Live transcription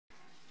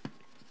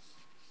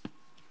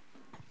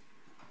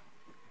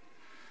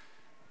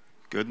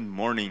Good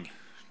morning,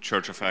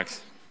 Church of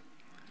Acts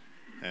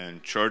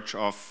and Church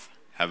of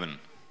Heaven.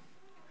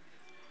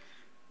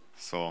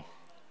 So,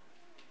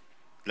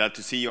 glad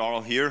to see you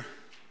all here.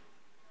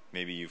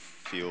 Maybe you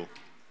feel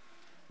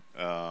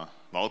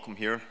welcome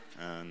here,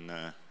 and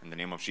in the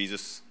name of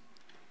Jesus,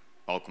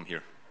 welcome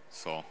here.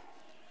 So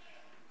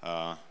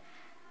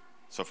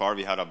far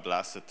we had a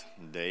blessed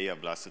day, a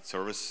blessed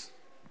service.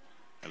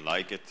 I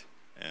like it,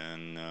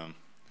 and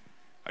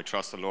I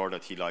trust the Lord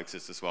that He likes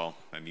it as well.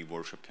 When we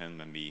worship Him,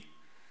 when we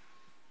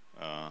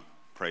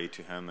pray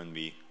to Him, and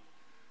we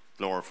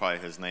glorify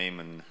His name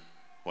and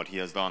what He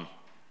has done.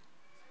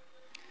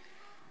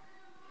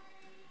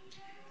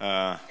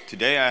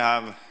 Today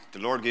the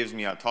Lord gives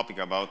me a topic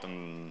about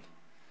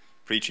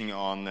preaching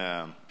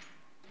on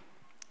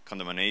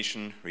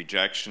condemnation,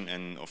 rejection,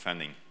 and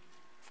offending,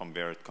 from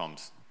where it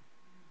comes.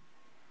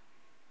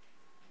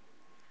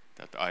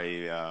 That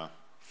I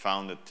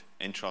found it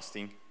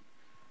interesting.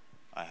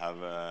 I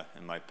have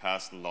in my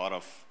past a lot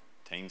of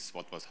things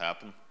what was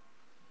happened.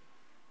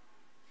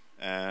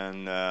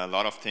 And a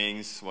lot of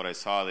things, what I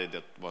saw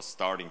that was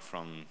starting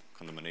from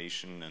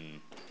condemnation and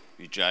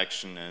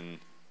rejection and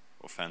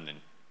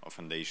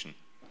offendation.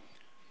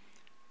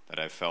 That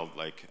I felt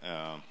like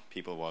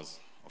people was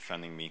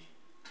offending me,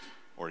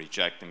 or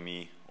rejecting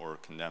me, or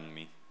condemning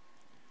me.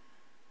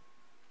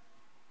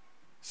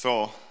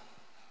 So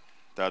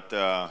that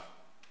are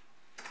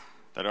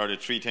the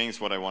three things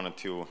what I wanted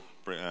to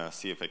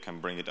see if I can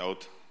bring it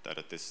out, that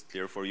it is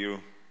clear for you,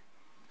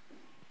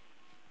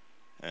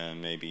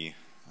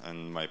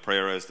 and my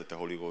prayer is that the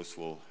Holy Ghost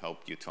will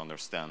help you to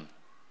understand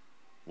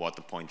what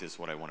the point is,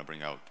 what I want to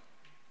bring out.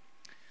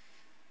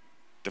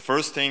 The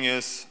first thing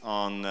is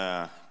on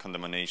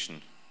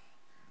condemnation.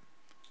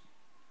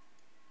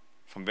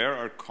 From where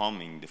are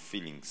coming the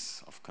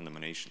feelings of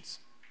condemnations?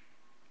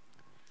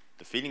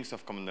 The feelings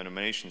of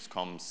condemnations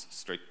comes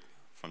straight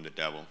from the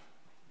devil.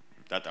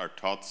 That are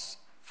thoughts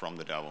from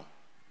the devil.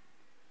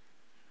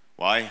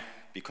 Why?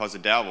 Because the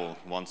devil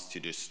wants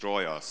to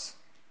destroy us.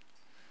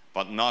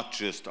 But not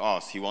just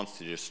us, he wants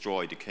to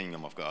destroy the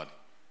kingdom of God.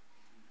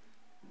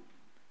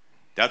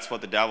 That's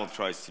what the devil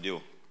tries to do.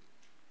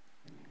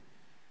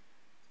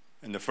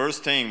 And the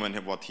first thing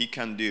what he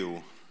can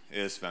do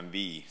is when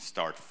we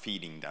start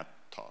feeding that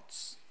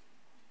thoughts.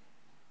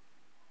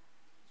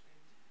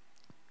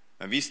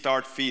 When we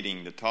start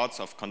feeding the thoughts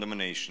of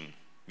condemnation,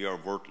 we are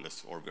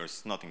worthless, or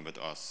there's nothing but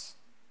us.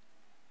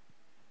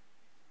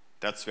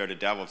 That's where the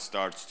devil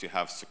starts to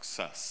have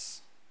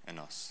success in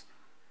us.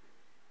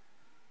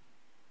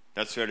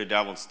 That's where the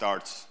devil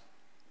starts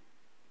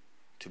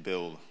to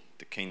build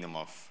the kingdom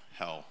of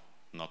hell,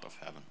 not of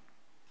heaven.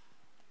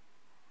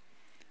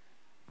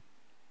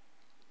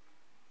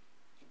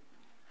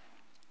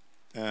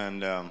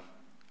 And I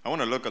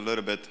want to look a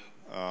little bit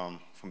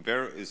from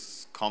where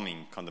is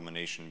coming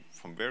condemnation,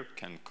 from where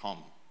can come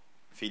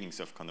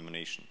feelings of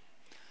condemnation.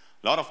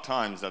 A lot of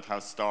times that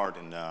has started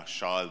in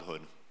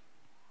childhood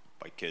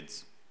by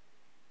kids.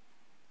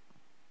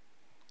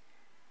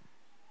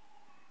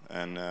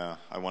 And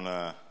I want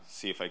to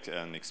see if I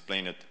can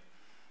explain it.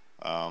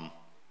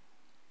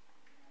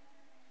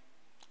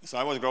 So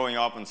I was growing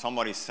up and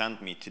somebody sent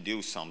me to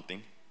do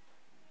something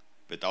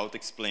without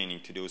explaining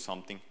to do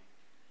something.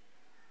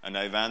 And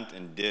I went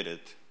and did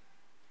it.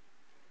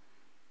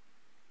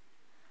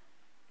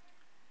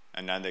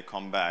 And then they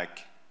come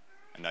back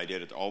and I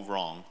did it all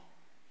wrong.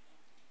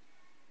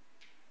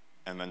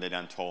 And when they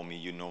then told me,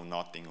 you know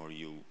nothing, or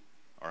you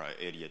are an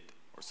idiot,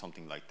 or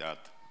something like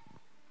that.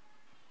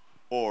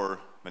 Or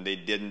when they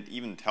didn't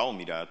even tell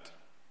me that,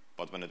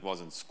 but when it was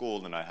in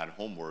school and I had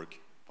homework,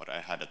 but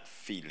I had that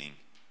feeling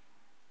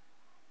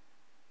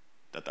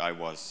that that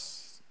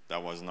was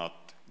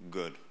not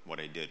good what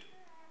I did.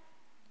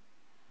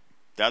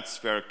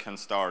 That's where it can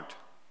start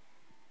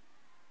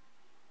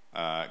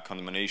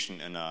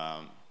condemnation in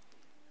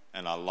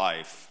a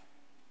life,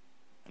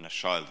 in a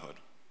childhood.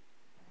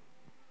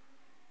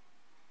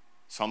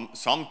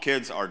 Some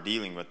kids are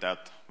dealing with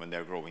that when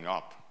they're growing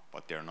up,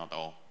 but they're not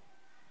all.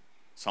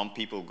 Some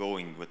people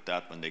going with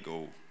that when they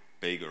go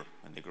bigger,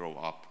 when they grow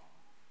up,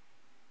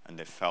 and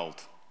they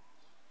felt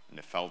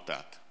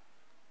that.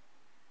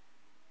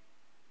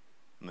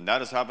 When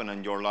that has happened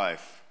in your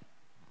life,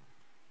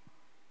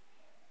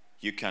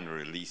 you can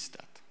release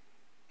that,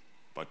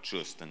 but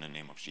just in the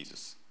name of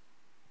Jesus.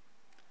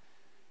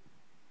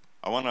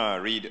 I want to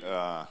read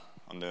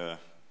on the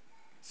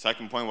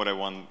second point what I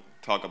want to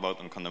talk about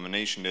on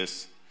condemnation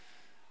is,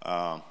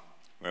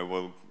 where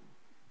we'll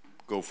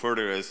go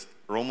further, is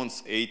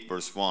Romans 8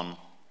 verse 1,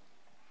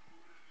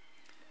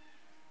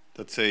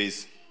 that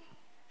says,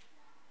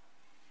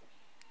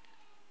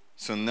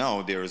 "So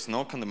now there is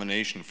no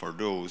condemnation for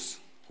those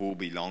who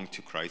belong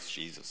to Christ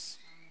Jesus."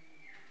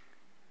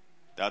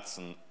 That's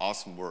an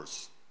awesome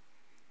verse.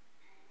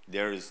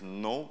 There is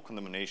no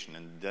condemnation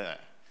in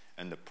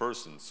the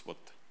persons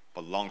what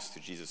belongs to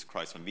Jesus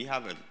Christ. When we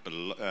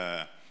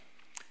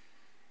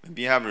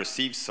have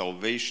received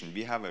salvation,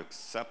 we have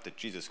accepted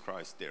Jesus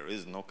Christ, there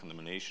is no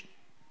condemnation.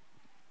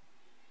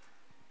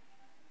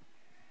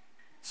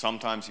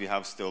 Sometimes we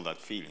have still that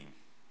feeling,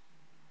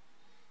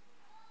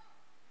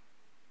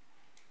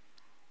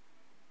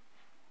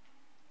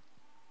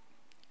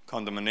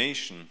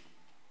 condemnation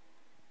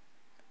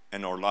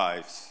in our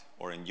lives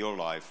or in your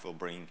life will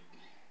bring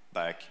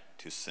back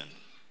to sin.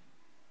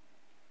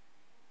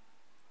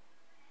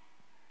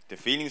 The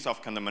feelings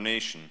of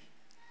condemnation,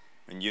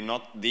 when you're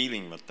not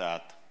dealing with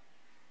that,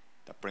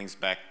 that brings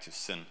back to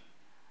sin.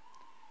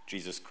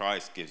 Jesus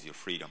Christ gives you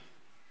freedom.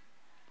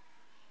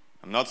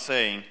 I'm not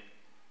saying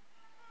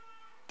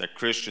that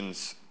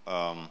Christians,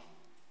 how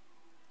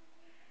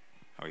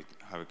we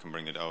can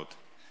bring it out,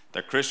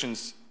 that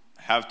Christians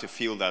have to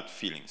feel that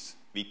feelings.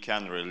 We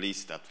can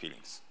release that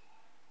feelings.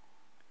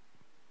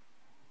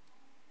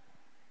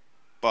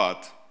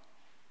 But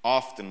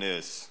often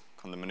is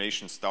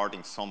condemnation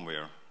starting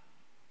somewhere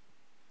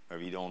where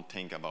we don't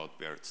think about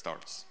where it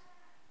starts.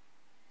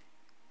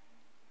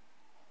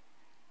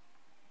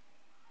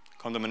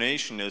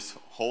 Condemnation is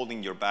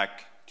holding your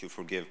back to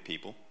forgive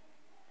people.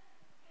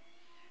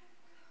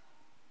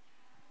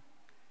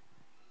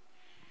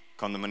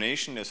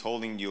 Condemnation is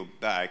holding you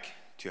back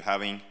to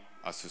having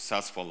a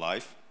successful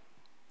life.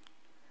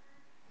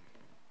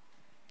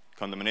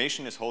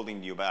 Condemnation is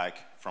holding you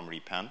back from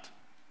repent.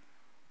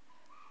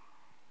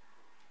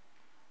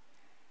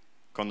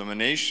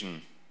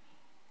 Condemnation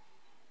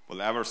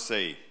will ever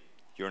say,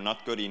 you're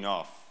not good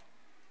enough.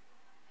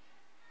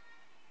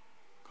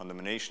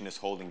 Condemnation is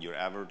holding you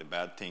ever the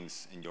bad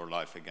things in your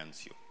life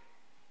against you.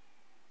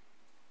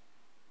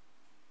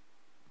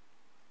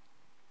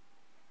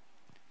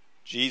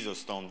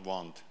 Jesus don't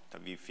want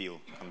that we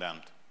feel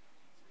condemned.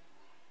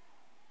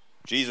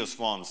 Jesus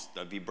wants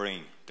that we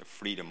bring the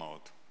freedom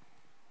out.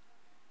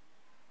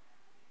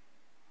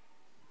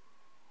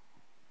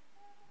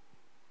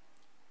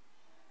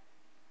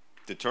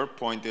 The third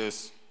point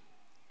is,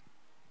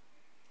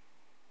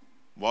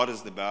 what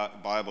is the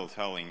Bible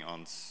telling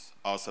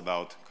us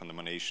about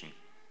condemnation?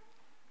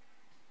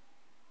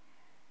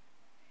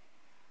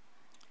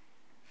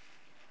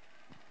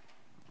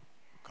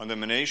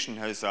 Condemnation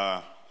has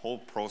a whole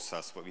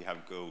process where we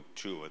have to go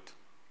through it,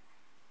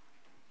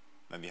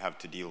 and we have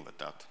to deal with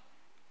that.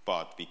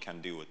 But we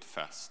can do it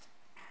fast.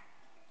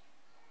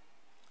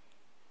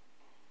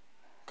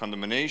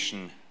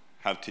 Condemnation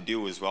have to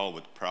do as well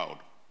with pride.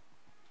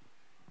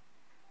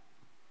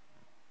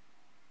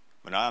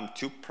 When I am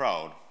too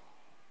proud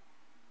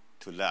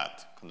to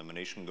let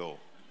condemnation go,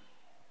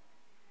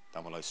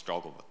 then will I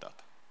struggle with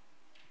that.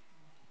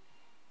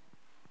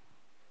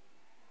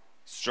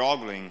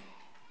 Struggling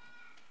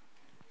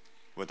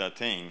with that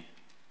thing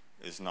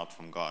is not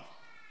from God.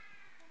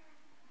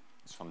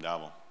 It's from the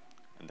devil.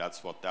 And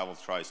that's what the devil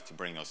tries to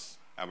bring us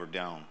ever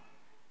down,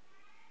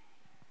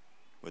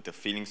 with the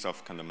feelings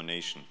of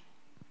condemnation.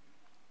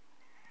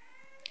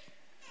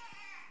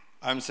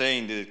 I'm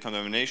saying that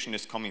condemnation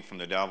is coming from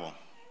the devil.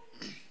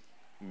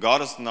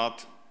 God is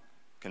not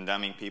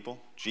condemning people.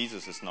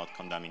 Jesus is not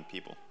condemning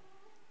people.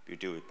 We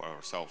do it by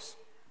ourselves.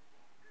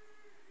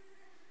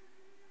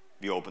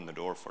 We open the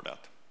door for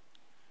that.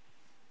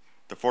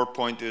 The fourth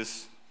point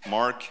is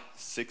Mark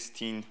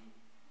 16,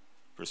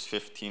 verse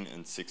 15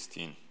 and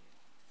 16.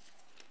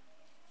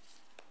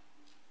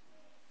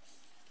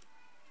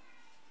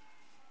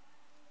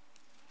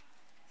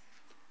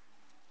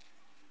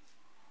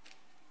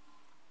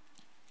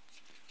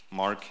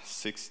 Mark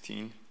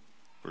 16,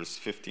 verse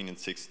 15 and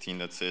 16,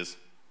 that says,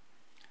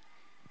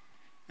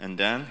 "And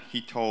then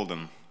he told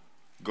them,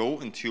 'Go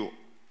into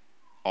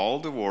all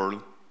the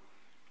world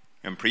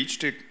and preach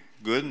the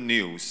good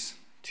news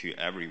to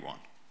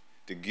everyone.'"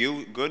 The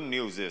good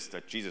news is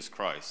that Jesus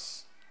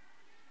Christ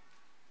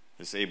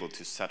is able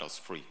to set us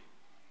free,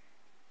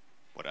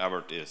 whatever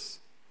it is.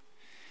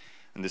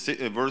 And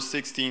verse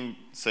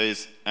 16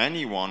 says,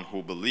 "Anyone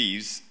who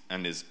believes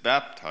and is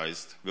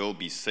baptized will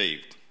be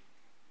saved.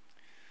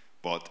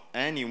 But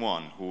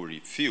anyone who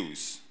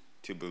refuses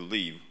to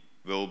believe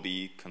will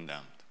be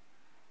condemned."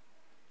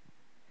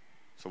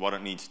 So what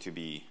it needs to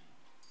be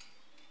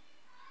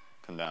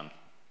condemned?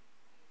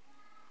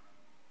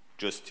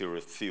 Just to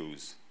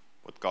refuse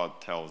what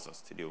God tells us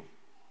to do.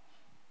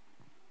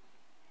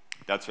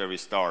 That's where we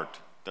start.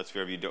 That's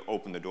where we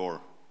open the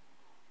door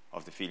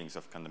of the feelings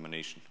of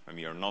condemnation, when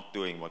we are not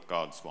doing what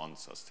God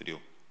wants us to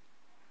do.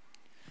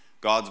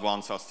 God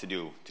wants us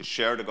to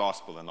share the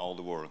gospel in all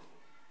the world,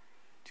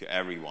 to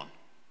everyone,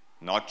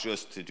 not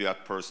just to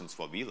that persons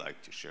what we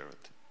like to share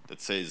it.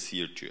 That says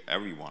here to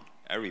everyone,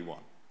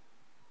 everyone.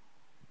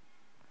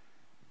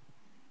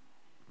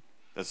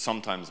 That's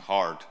sometimes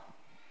hard,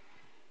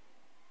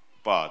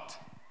 but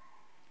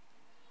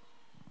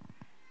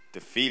the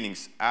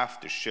feelings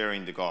after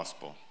sharing the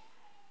gospel,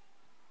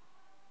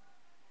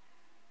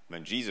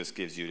 when Jesus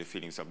gives you the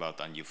feelings about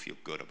that, and you feel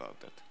good about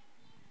that.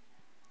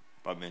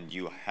 But when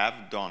you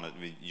have done it,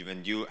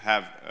 when you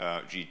have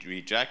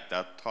reject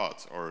that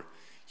thoughts, or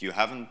you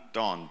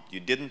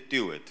didn't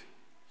do it,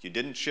 you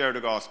didn't share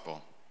the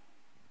gospel,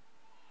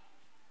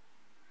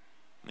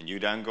 and you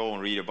then go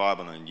and read the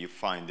Bible and you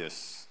find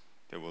this,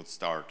 there will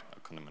start a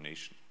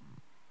condemnation.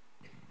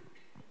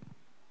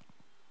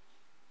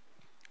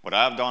 What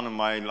I have done in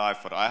my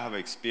life, what I have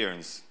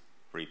experienced,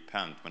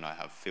 repent when I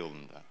have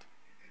felt that.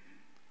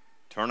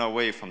 Turn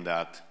away from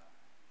that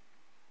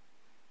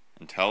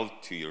and tell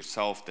to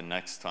yourself, the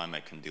next time I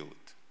can do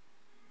it.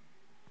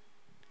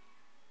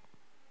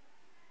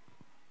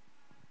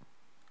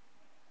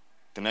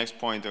 The next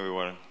point that we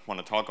want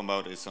to talk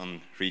about is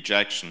on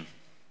rejection.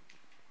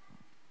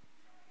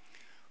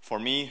 For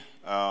me,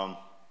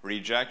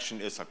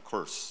 rejection is a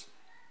curse.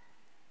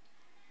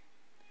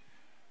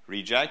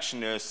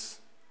 Rejection is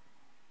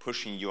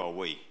pushing you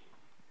away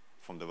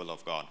from the will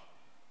of God.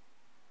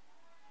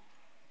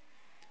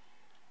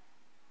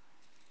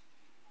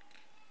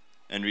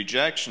 And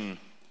rejection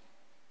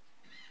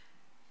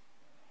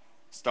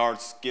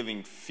starts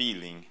giving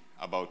feeling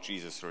about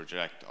Jesus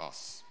reject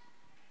us,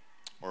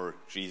 or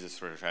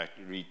Jesus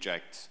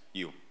rejects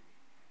you.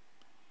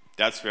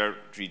 That's where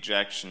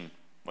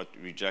what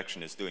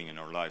rejection is doing in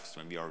our lives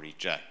when we are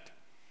rejected.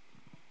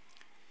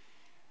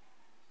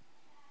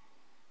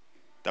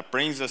 That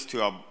brings us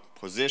to a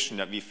position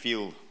that we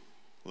feel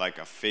like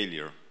a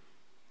failure.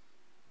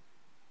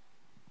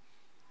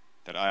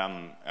 That I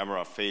am ever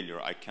a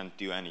failure, I can't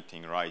do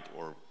anything right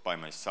or by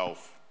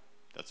myself.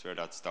 That's where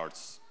that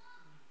starts.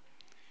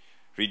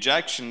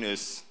 Rejection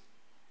is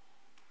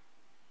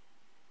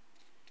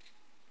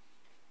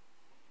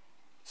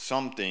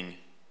something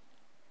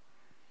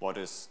what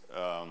is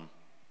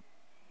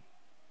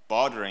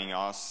bothering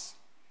us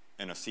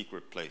in a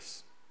secret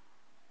place.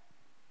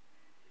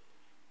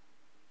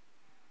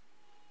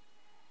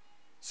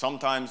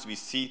 Sometimes we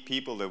see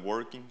people, they're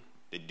working,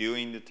 they're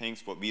doing the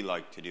things what we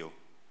like to do.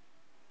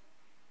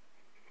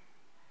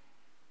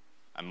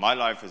 And my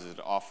life is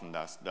often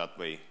that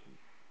way.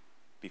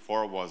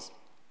 Before it was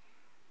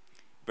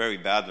very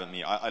bad with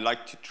me. I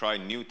like to try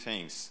new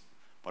things,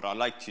 but I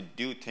like to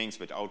do things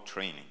without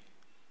training.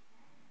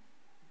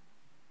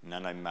 And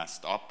then I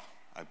messed up,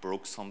 I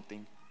broke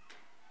something,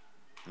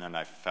 and then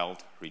I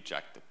felt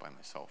rejected by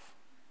myself.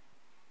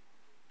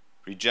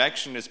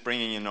 Rejection is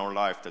bringing in our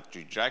life that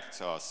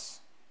rejects us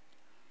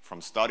from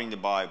studying the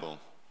Bible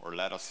or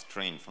let us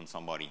train from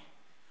somebody,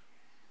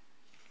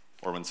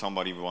 or when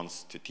somebody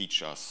wants to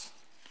teach us.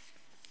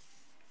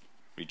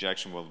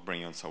 Rejection will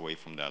bring us away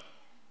from that.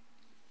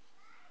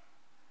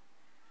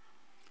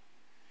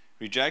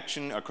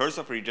 Rejection, a curse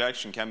of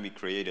rejection can be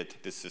created.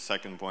 This is the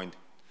second point.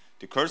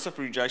 The curse of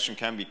rejection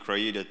can be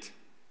created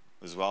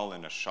as well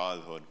in a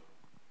childhood.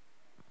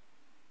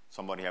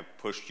 Somebody have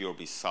pushed you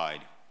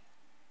beside.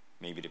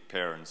 Maybe the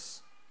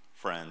parents,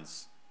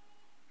 friends,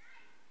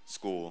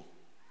 school,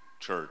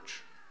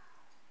 church.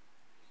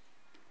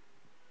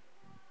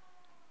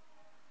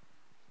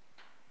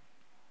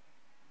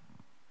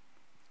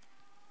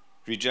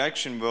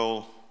 Rejection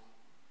will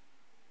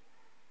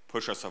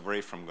push us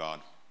away from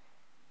God.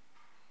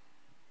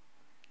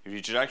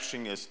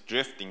 Rejection is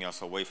drifting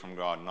us away from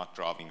God, not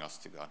drawing us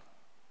to God.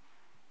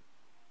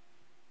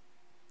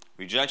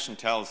 Rejection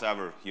tells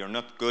ever, you're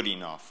not good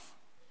enough.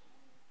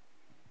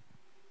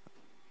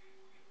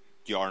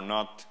 You are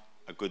not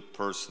a good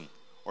person,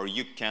 or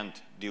you can't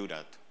do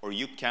that, or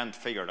you can't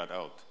figure that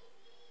out.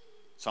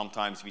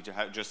 Sometimes we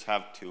just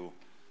have to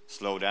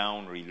slow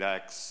down,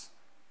 relax,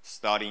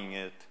 studying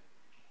it,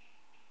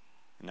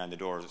 and then the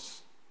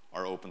doors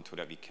are open to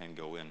that we can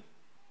go in.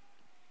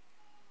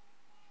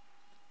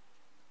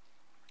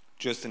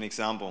 Just an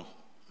example.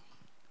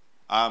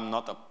 I'm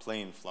not a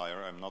plane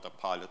flyer. I'm not a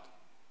pilot.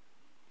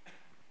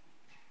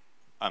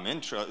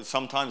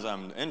 Sometimes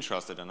I'm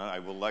interested in it. I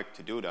would like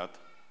to do that.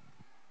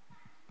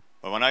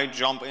 But when I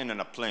jump in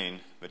a plane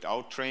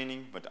without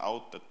training,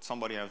 without that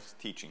somebody else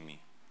teaching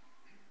me,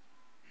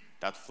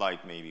 that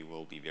flight maybe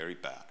will be very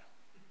bad.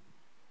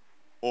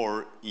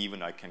 Or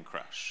even I can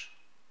crash.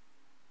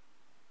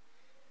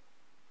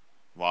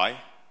 Why?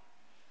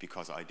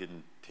 Because I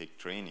didn't take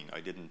training. I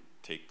didn't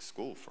take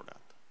school for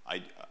that.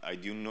 I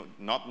do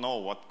not know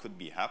what could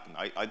be happening.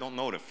 I don't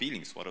know the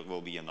feelings, what it will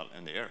be in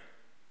the air.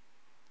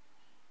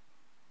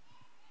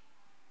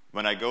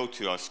 When I go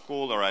to a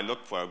school or I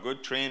look for a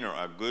good trainer,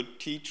 a good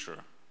teacher,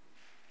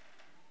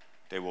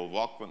 they will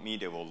walk with me,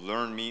 they will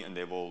learn me, and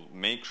they will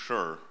make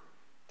sure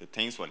the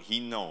things what he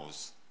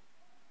knows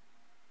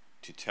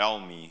to tell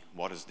me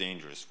what is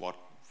dangerous,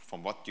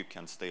 from what you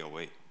can stay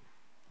away.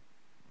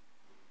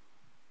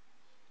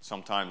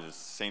 Sometimes it's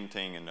the same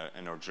thing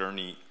in our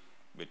journey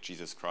with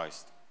Jesus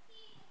Christ.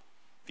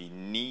 We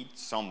need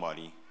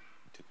somebody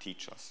to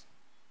teach us.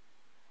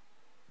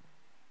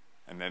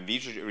 And when we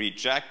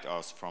reject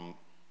us from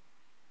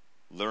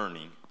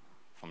learning,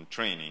 from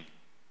training,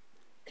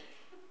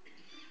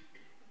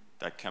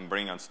 that can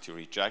bring us to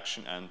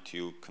rejection and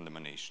to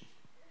condemnation.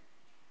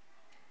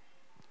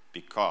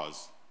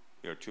 Because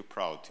we are too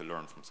proud to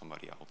learn from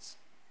somebody else.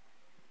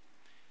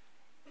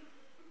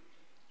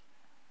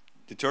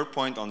 The third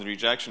point on the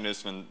rejection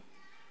is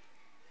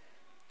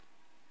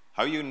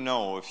how you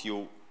know if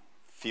you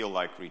feel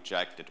like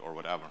rejected or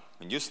whatever.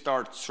 When you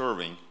start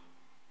serving,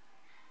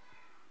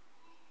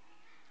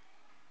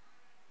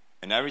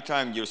 and every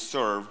time you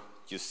serve,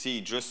 you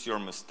see just your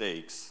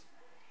mistakes,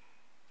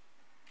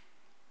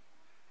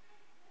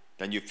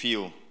 then you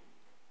feel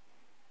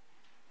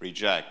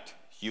reject.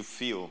 You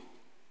feel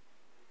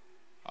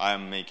I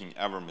am making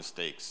ever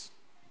mistakes.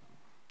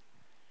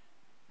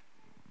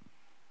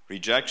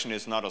 Rejection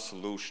is not a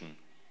solution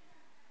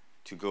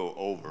to go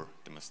over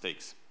the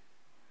mistakes.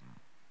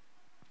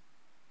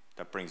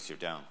 That brings you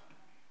down.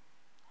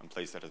 And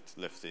place that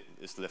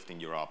is lifting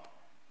you up.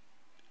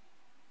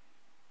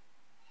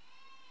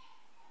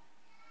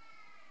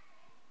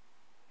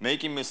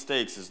 Making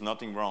mistakes is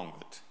nothing wrong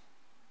with,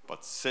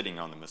 but sitting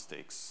on the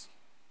mistakes,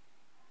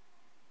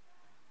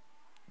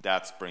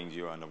 that brings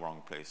you in the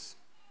wrong place.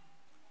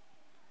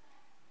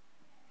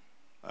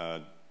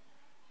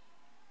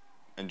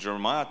 In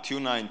Jeremiah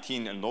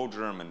 2:19, in Low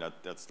German,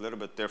 that's a little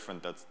bit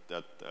different.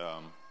 That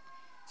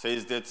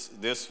says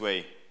this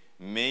way: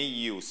 "May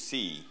you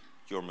see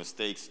your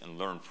mistakes and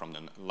learn from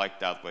them." Like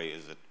that way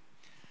is it.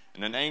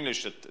 And in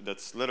English,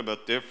 that's a little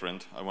bit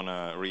different. I want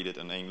to read it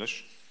in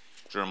English.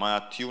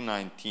 Jeremiah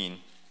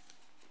 2:19.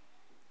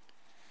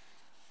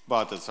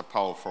 But it's a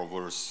powerful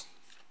verse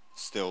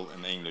still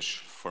in English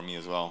for me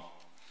as well.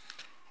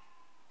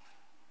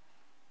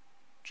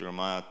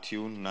 Jeremiah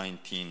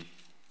 2:19.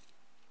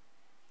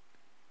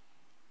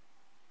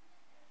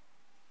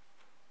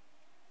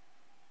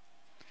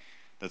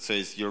 That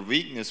says, "Your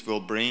weakness will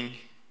bring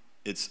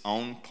its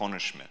own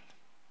punishment.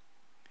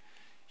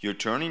 Your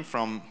turning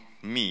from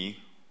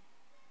me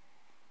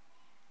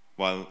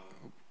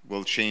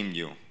will shame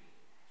you.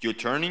 Your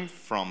turning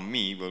from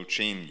me will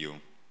shame you.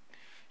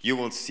 You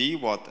will see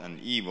what an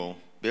evil,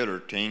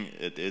 bitter thing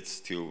it is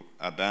to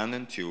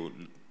abandon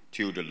to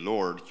the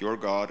Lord your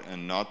God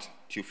and not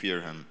to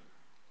fear him.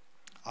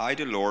 I,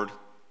 the Lord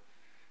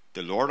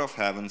of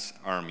heaven's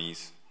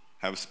armies,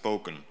 have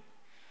spoken."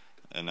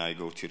 And I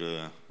go to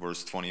the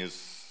verse 20.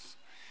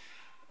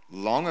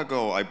 "Long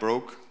ago I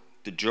broke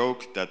the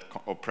yoke that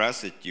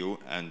oppressed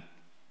you and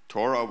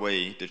tore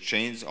away the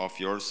chains of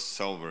your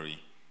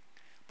slavery.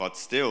 But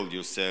still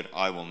you said,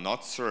 I will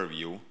not serve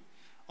you.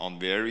 On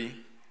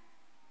very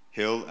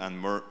hill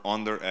and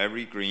under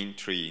every green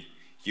tree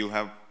you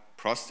have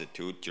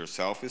prostituted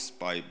yourselves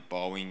by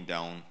bowing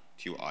down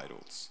to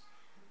idols."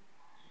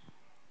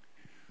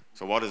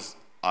 So what is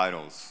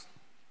idols?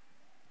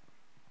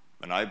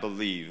 When I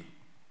believe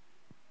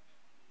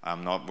I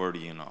am not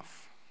worthy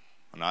enough,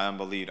 when I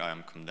believe I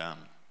am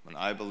condemned, when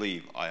I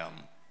believe I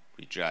am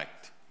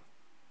rejected,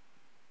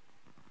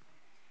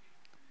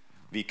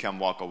 we can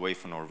walk away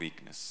from our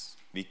weakness.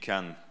 We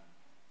can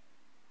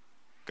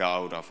go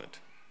out of it.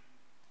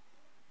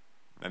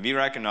 When we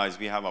recognize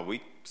we have a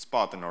weak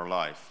spot in our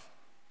life,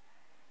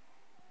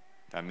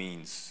 that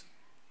means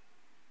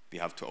we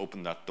have to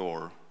open that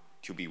door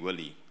to be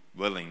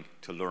willing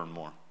to learn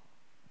more,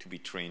 to be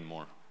trained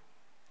more.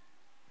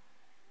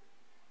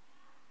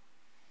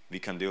 We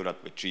can do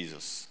that with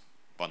Jesus,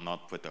 but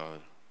not with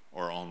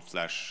our own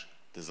flesh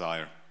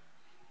desire.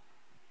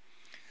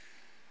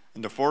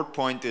 And the fourth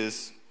point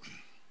is,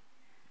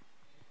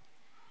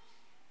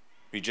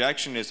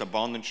 rejection is a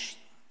bondage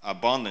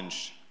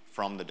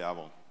from the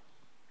devil.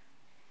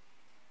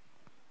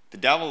 The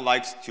devil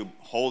likes to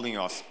holding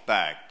us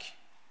back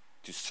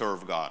to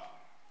serve God.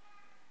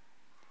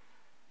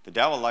 The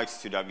devil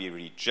likes that we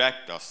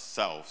reject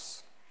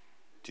ourselves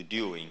to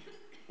doing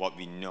what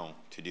we know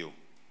to do,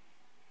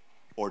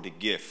 or the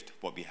gift,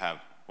 what we have,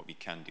 what we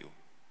can do.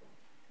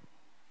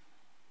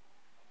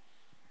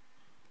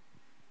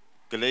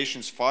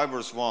 Galatians 5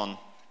 verse 1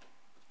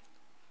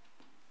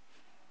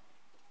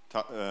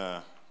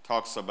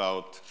 talks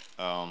about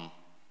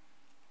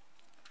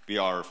we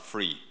are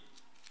free.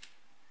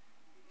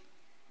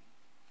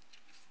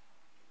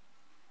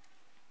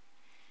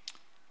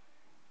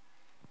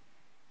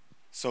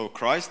 So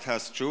Christ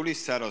has truly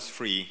set us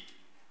free.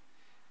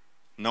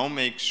 Now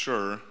make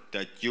sure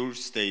that you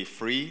stay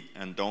free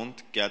and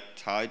don't get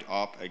tied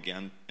up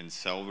again in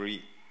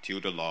slavery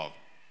to the law.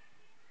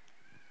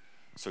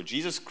 So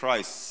Jesus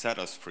Christ set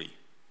us free.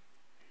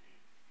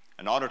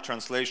 Another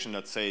translation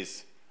that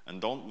says, and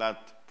don't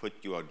let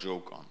put you a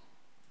joke on.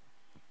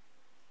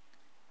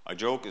 A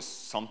joke is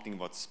something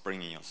what's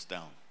bringing us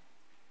down.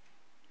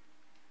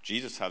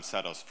 Jesus has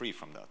set us free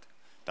from that.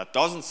 That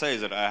doesn't say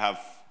that I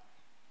have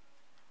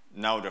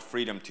now the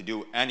freedom to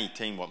do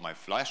anything what my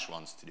flesh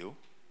wants to do.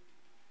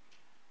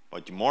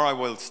 But the more I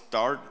will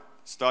start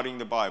studying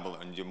the Bible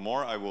and the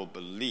more I will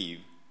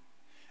believe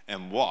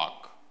and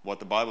walk what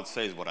the Bible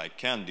says, what I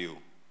can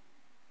do,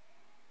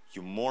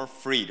 the more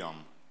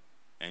freedom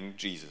in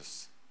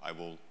Jesus I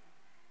will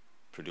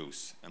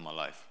produce in my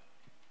life.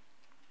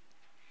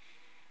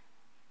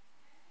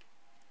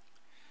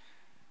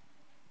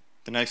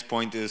 The next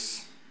point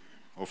is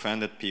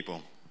offended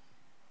people.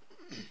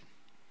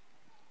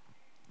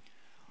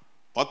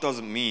 What does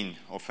it mean,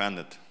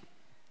 offended?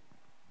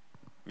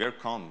 Where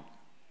come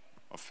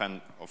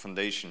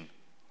offendation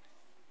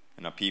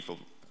in a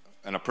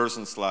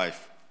person's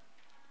life?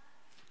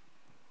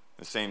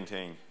 The same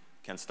thing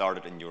can start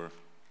it in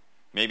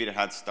maybe it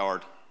had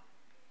start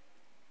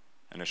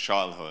in a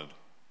childhood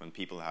when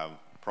people have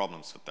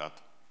problems with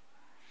that.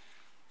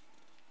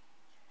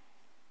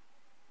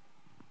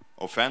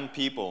 Offend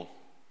people,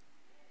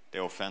 they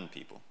offend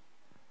people.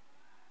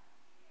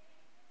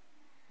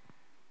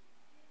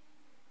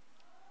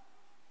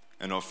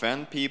 And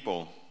offend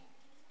people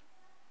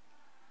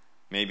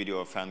maybe they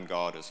offend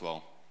God as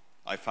well.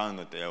 I found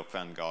that they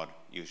offend God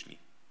usually.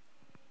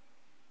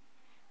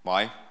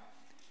 Why?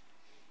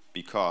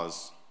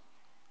 Because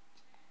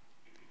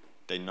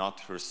they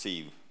not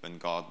receive when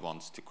God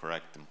wants to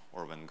correct them,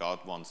 or when God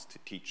wants to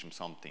teach them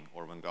something,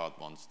 or when God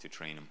wants to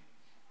train them.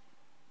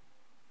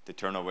 They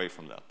turn away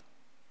from that.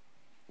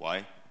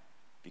 Why?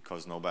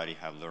 Because nobody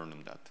have learned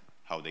them that,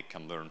 how they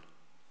can learn.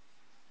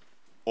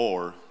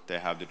 Or they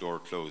have the door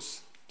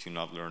closed to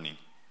not learning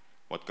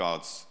what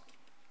God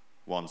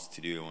wants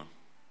to do.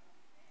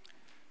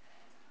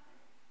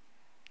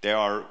 They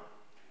are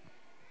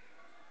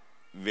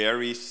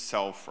very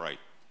self-right.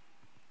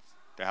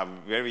 They have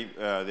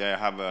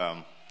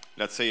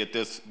let's say it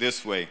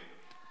this way,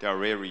 they are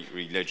very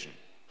religion.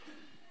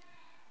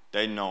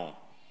 They know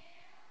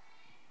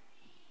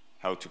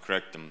how to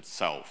correct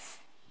themselves,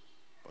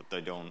 but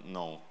they don't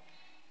know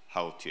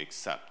how to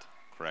accept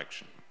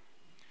correction.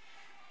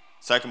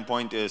 Second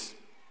point is,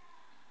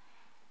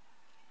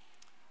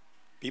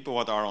 people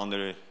that are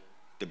under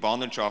the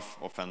bondage of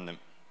offended.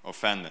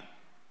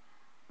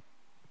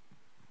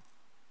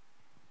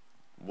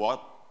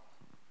 What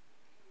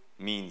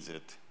means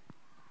it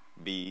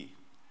be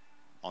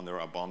under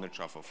a bondage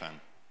of offend?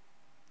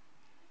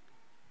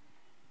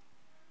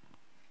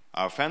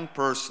 A offend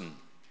person,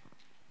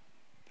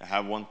 they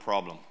have one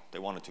problem. They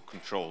wanted to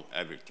control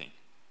everything.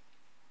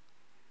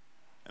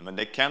 And when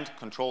they can't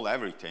control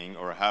everything,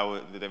 or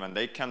when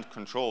they can't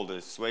control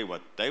this way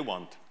what they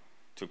want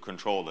to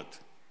control it,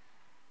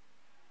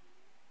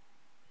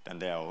 then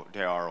they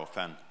are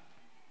offended.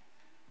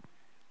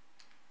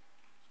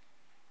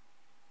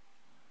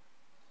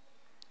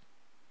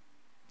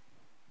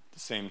 The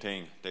same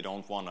thing, they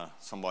don't want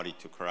somebody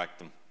to correct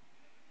them.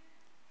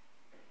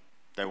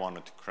 They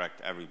wanted to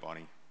correct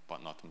everybody,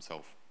 but not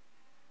themselves.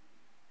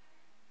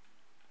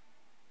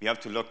 We have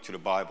to look to the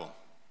Bible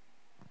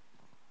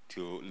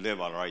to live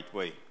a right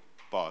way,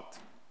 but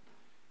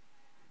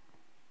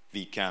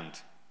we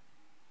can't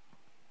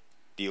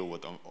deal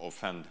with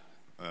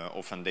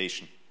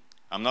offendation.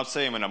 I'm not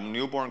saying when a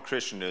newborn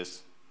Christian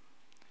is,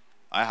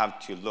 I have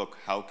to look,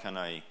 how can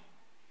I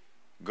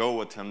go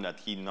with him that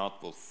he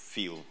not will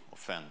feel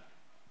offend,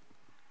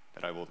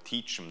 that I will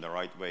teach him the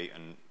right way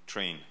and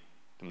train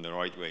him the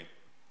right way.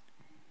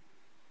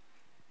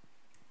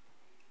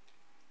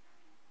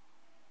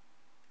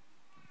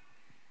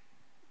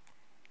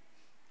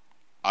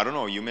 I don't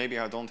know, you maybe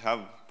don't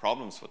have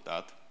problems with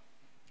that,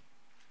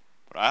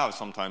 but I have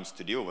sometimes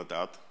to deal with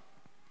that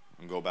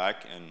and go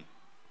back and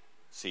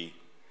see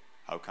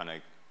how can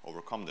I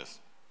overcome this.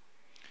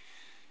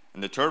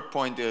 And the third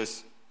point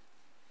is,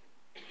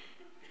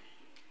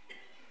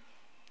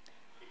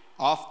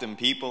 often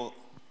people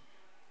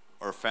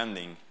are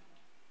offending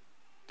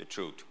the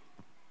truth.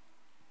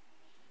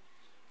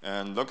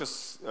 And let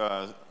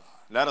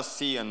us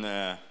see in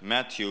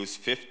Matthew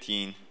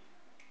 15,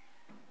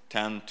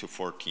 10 to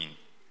 14.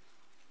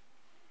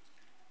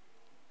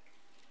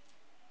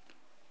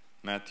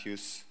 Matthew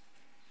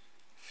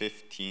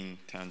 15,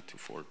 10 to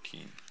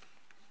 14.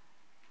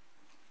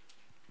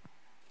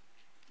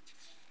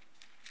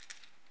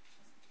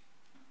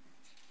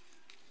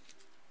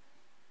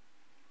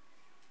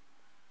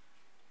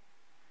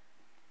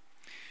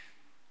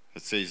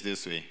 It says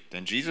this way,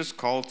 Then Jesus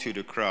called to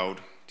the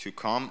crowd to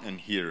come and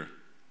hear.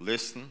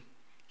 Listen,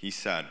 he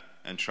said,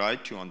 and try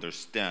to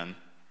understand.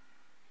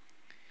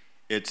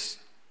 It's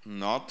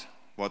not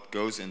what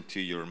goes into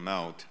your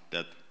mouth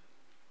that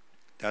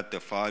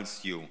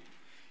defiles you.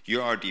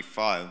 You are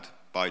defiled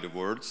by the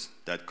words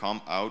that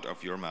come out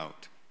of your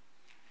mouth.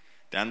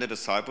 Then the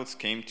disciples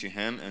came to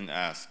him and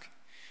asked,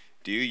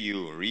 Do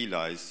you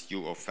realize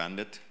you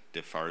offended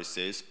the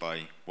Pharisees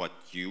by what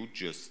you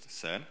just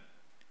said?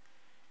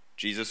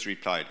 Jesus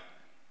replied,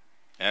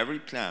 Every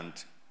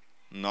plant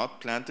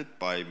not planted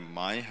by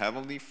my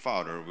heavenly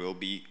Father will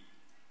be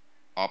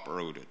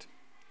uprooted.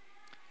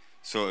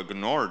 So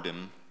ignore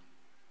them.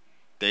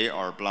 They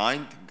are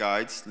blind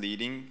guides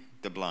leading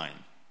the blind.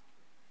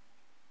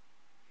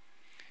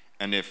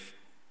 And if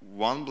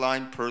one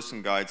blind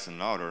person guides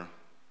another,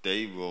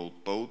 they will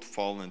both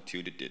fall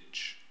into the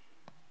ditch.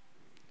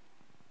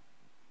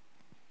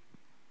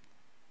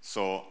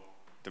 So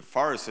the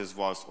Pharisees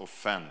was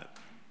offended.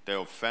 They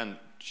offend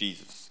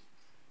Jesus.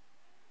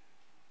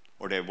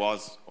 Or they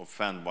was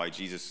offended by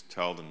Jesus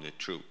tell them the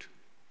truth.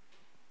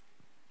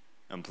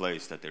 In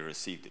place that they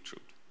received the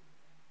truth.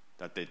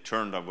 That they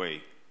turned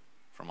away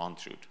from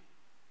untruth.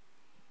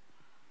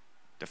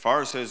 The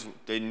Pharisees,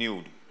 they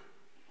knew.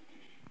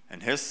 In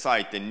his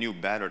sight, they knew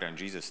better than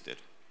Jesus did.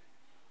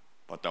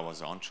 But that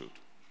was untruth.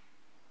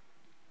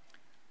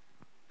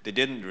 They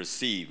didn't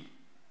receive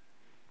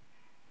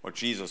what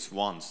Jesus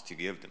wants to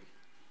give them.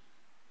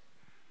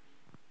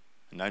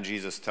 And then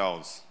Jesus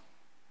tells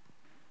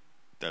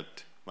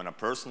that when a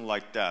person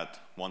like that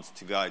wants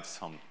to guide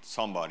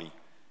somebody,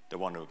 they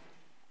want to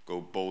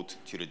go both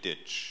to the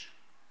ditch.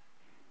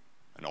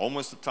 And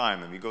almost the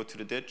time when we go to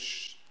the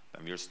ditch,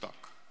 then we're stuck.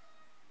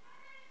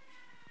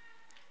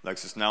 Like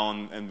this now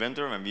in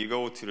winter, when we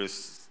go to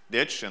this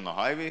ditch in the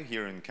highway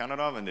here in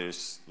Canada, when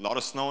there's a lot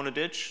of snow in the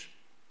ditch,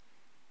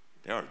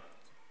 They are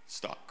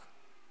stuck.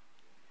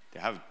 They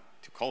have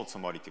to call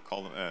somebody to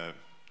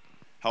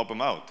help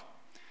them out.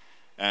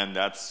 And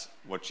that's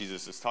what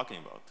Jesus is talking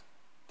about,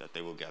 that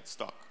they will get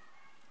stuck.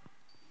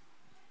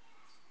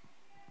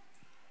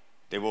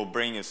 They will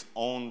bring his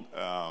own,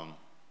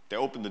 they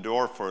open the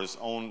door for his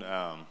own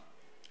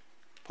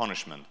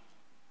punishment.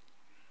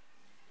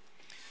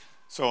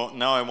 So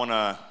now I want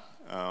to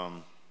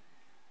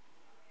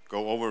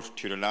go over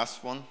to the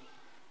last one.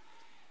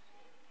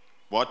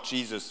 What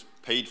Jesus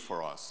paid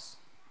for us.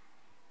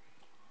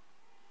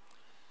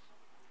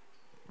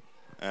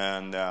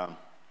 And I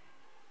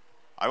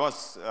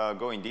was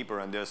going deeper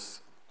in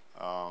this,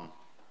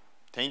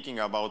 thinking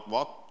about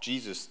what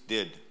Jesus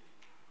did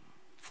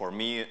for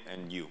me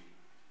and you.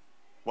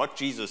 What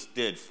Jesus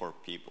did for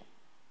people.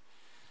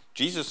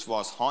 Jesus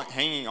was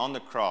hanging on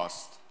the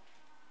cross,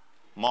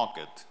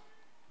 mocked,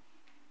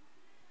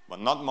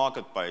 but not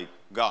mocked by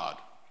God,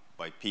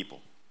 by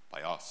people,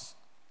 by us.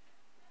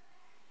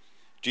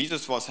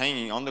 Jesus was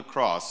hanging on the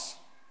cross,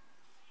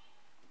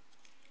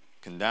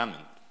 condemned,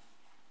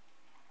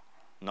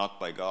 not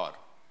by God,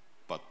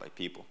 but by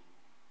people.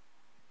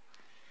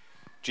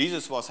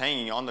 Jesus was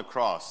hanging on the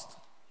cross,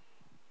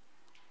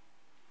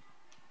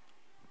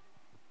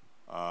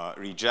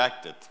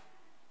 rejected,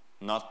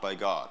 not by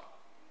God,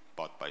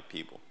 but by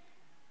people.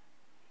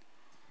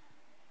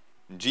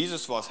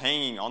 Jesus was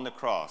hanging on the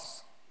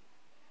cross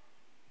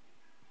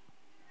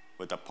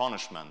with a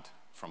punishment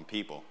from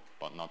people,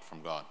 but not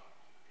from God.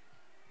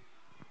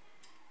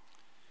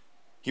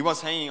 He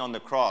was hanging on the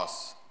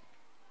cross,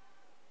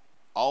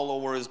 all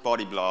over his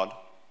body blood,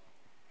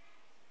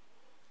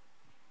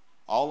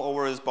 all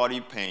over his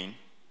body pain.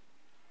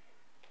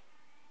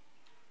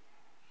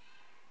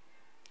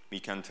 We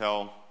can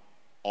tell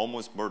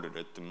almost murdered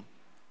at them,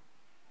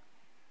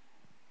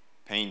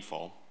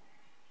 painful,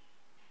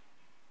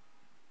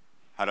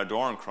 had a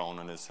thorn crown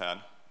on his head.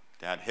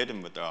 They had hit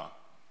him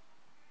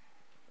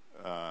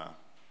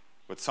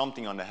with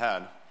something on the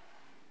head.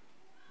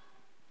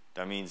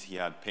 That means he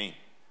had pain.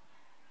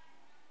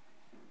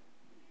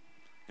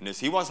 And as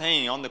he was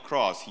hanging on the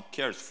cross, he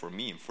cares for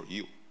me and for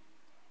you.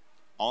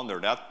 Under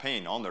that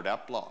pain, under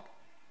that blood.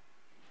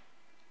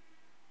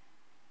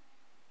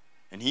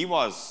 And he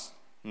was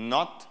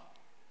not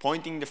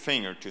pointing the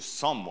finger to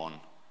someone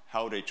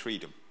how they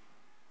treat him.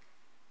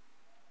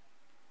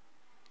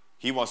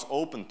 He was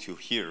open to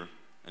hear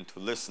and to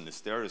listen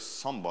if there is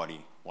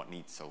somebody what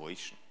needs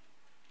salvation.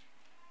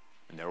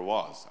 And there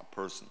was a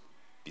person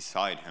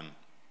beside him,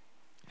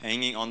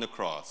 hanging on the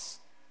cross.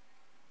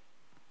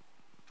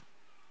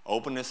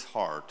 Open his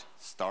heart,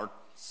 start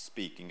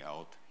speaking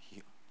out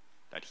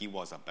that he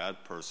was a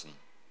bad person.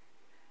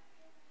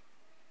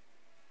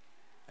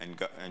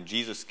 And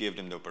Jesus gave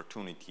him the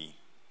opportunity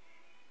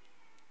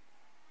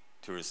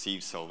to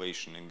receive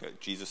salvation. And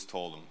Jesus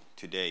told him,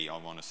 today I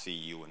want to see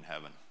you in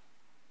heaven.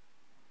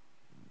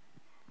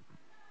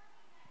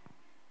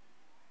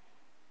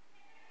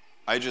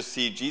 I just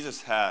see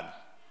Jesus had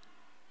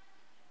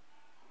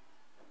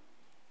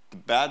the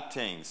bad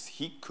things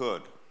he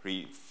could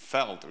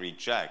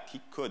reject.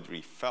 He could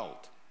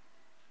felt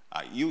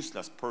a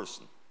useless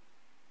person.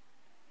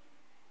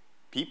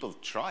 People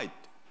tried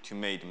to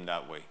make him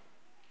that way,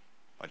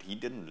 but he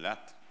didn't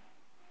let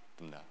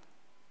them that.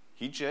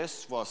 He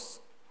just was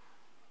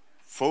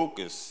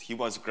focused. He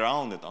was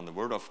grounded on the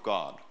Word of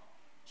God.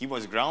 He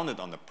was grounded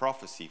on the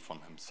prophecy from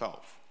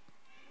himself.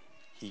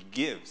 He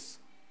gives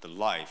the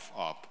life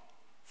up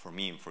for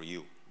me and for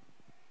you.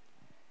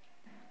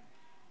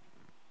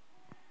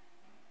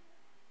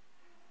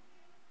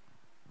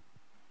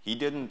 He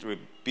didn't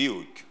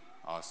rebuke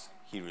us,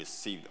 he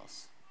received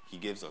us. He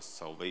gives us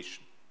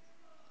salvation.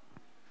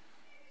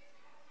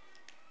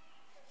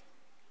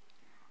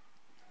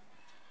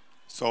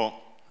 So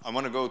I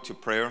want to go to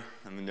prayer.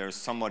 I mean, there's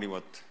somebody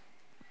what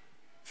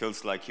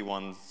feels like he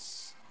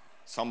wants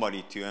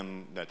somebody to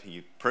him that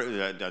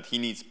he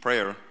needs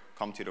prayer,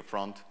 come to the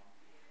front.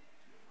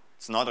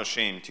 It's not a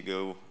shame to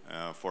go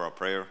for a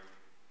prayer.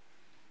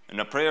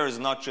 And a prayer is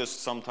not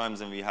just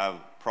sometimes when we have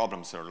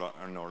problems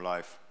in our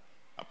life.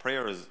 A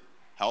prayer is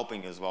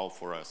helping as well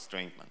for a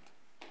strengthening.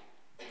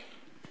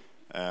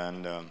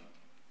 And I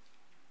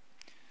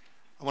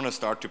want to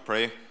start to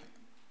pray.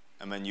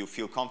 And when you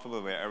feel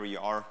comfortable wherever you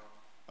are,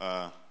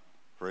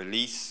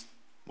 release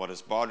what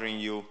is bothering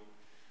you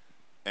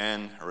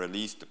and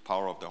release the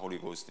power of the Holy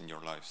Ghost in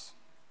your lives.